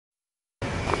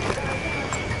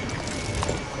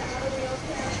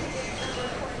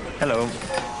Hello.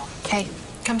 Hey,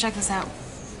 come check this out.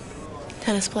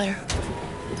 Tennis player.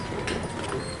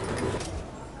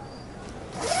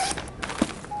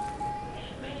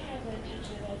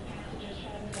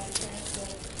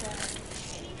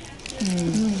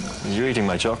 You're eating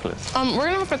my chocolate. We're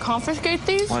gonna have to confiscate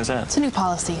these. Why is that? It's a new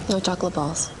policy. No chocolate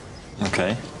balls.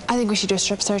 Okay. I think we should do a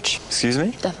strip search. Excuse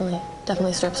me?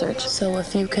 Definitely strip search. So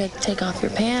if you could take off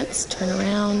your pants, turn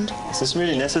around. Is this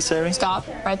really necessary? Stop,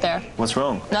 right there. What's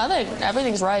wrong? Nothing,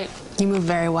 everything's right. You move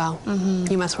very well.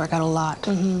 You must work out a lot.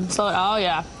 So, oh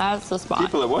yeah, that's the spot.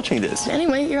 People are watching this.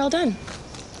 Anyway, you're all done.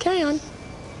 Carry on.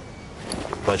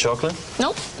 My chocolate?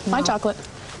 Nope, my chocolate.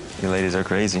 You ladies are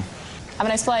crazy. Have a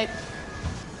nice flight.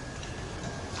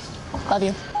 Love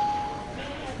you.